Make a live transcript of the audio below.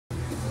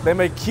They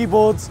make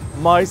keyboards,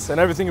 mice, and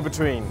everything in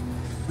between.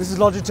 This is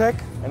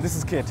Logitech, and this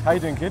is Kit. How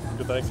you doing, Kit?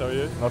 Good, thanks. How are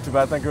you? Not too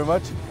bad, thank you very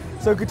much.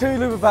 So could you tell me a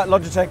little bit about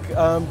Logitech,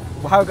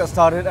 how it got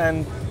started,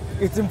 and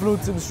its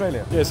influence in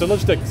Australia? Yeah, so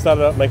Logitech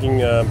started out making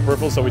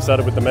peripherals, so we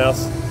started with the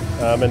mouse,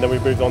 and then we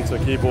moved on to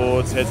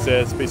keyboards,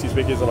 headsets, PC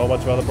speakers, and a whole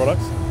bunch of other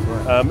products.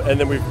 Right. And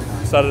then we've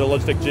started a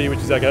Logitech G, which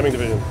is our gaming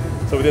division.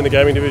 So within the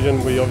gaming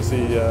division, we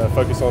obviously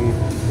focus on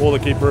all the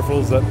key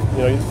peripherals that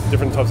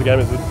different types of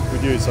gamers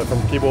would use. So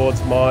from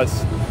keyboards,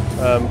 mice,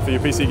 for your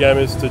PC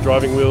gamers to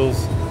driving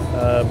wheels,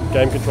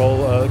 game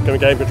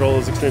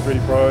controllers, Extreme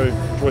 3D Pro,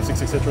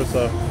 joysticks, etc.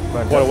 So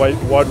quite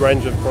a wide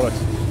range of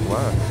products.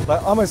 Wow.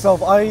 Like I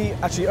myself, I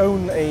actually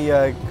own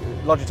a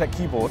Logitech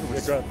keyboard, which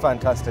is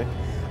fantastic.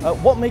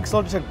 What makes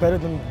Logitech better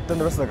than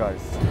the rest of the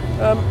guys?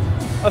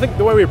 I think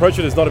the way we approach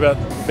it is not about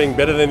being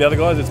better than the other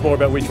guys. It's more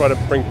about we try to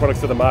bring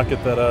products to the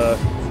market that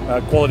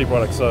are quality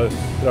products. So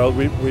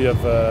we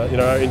have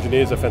our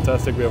engineers are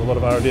fantastic. We have a lot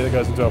of R&D that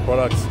goes into our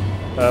products.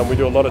 We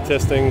do a lot of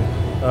testing,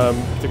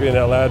 particularly in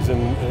our labs,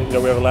 and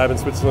we have a lab in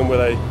Switzerland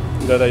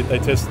where they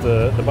test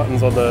the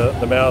buttons on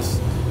the mouse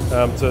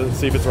to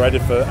see if it's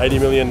rated for 80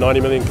 million, 90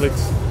 million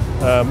clicks.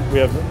 We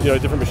have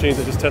different machines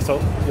that just test all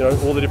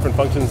the different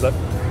functions that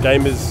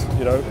gamers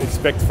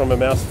expect from a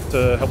mouse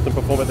to help them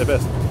perform at their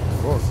best.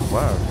 Of course,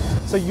 wow.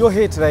 So you're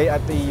here today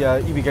at the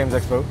EB Games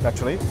Expo,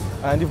 naturally,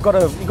 and you've got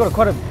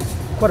quite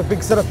a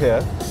big setup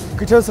here.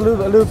 Could you tell us a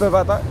little bit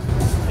about that?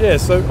 Yeah,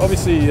 so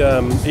obviously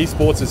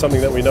esports is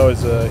something that we know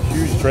is a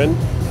huge trend,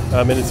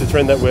 and it's a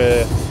trend that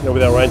we're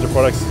with our range of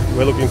products,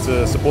 we're looking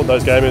to support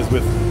those gamers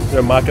with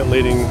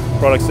market-leading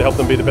products to help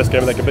them be the best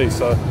gamer they can be.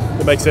 So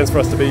it makes sense for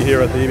us to be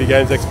here at the EB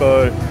Games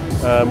Expo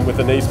with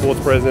an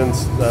esports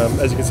presence.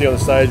 As you can see on the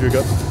stage, we've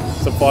got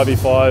some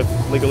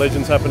 5v5 League of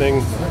Legends happening.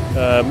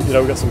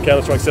 We've got some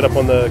Counter-Strike set up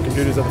on the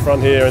computers at the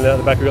front here, and out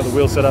the back we've got the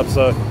wheel set up.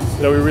 So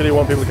we really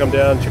want people to come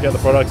down, check out the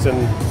products,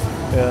 and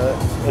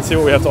see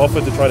what we have to offer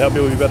to try and help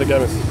people be better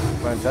gamers.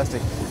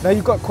 Fantastic. Now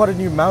you've got quite a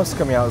new mouse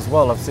coming out as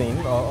well, I've seen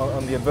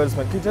on the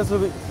advertisement. Can you tell us a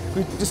little bit,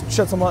 could you just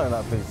shed some light on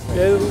that, please?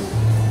 Yeah,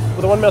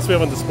 well, the one mouse we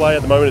have on display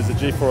at the moment is the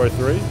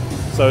G403.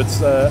 So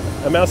it's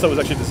a mouse that was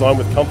actually designed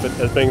with comfort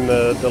as being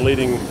the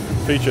leading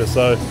feature.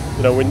 So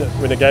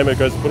when a gamer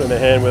goes to put it in their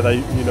hand, where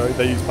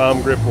they use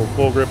palm grip or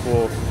claw grip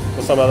or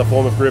some other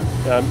form of grip,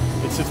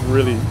 it sits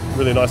really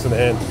nice in the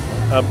hand.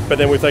 But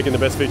then we've taken the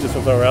best features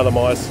from our other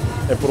mice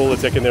and put all the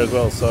tech in there as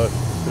well. So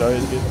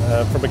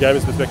from a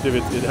gamer's perspective,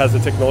 it has the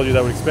technology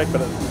they would expect,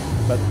 but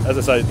as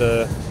I say,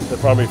 the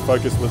primary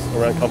focus was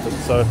around comfort.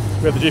 So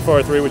we have the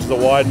G403, which is a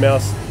wide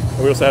mouse,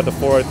 and we also have the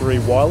 403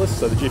 wireless,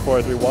 so the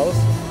G403 wireless,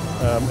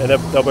 and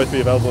they'll both be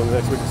available in the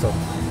next week or so.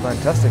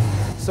 Fantastic.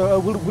 So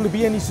will there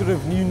be any sort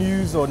of new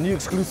news or new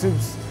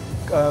exclusives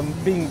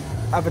being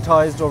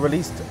advertised or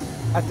released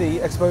at the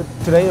expo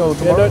today or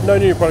tomorrow? Yeah, no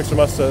new products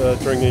from us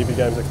during the EB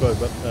Games Expo,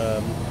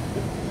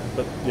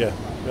 but yeah,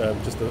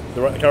 just the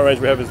current range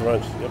we have is the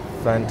range. Yep.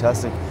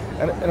 Fantastic.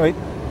 And anyway,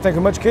 thank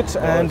you very much, Kit,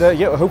 and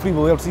hopefully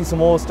we'll be able to see some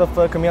more stuff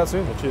coming out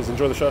soon. Well, cheers,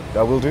 enjoy the show.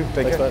 I will do.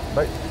 Take care. Thanks,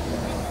 mate. Bye.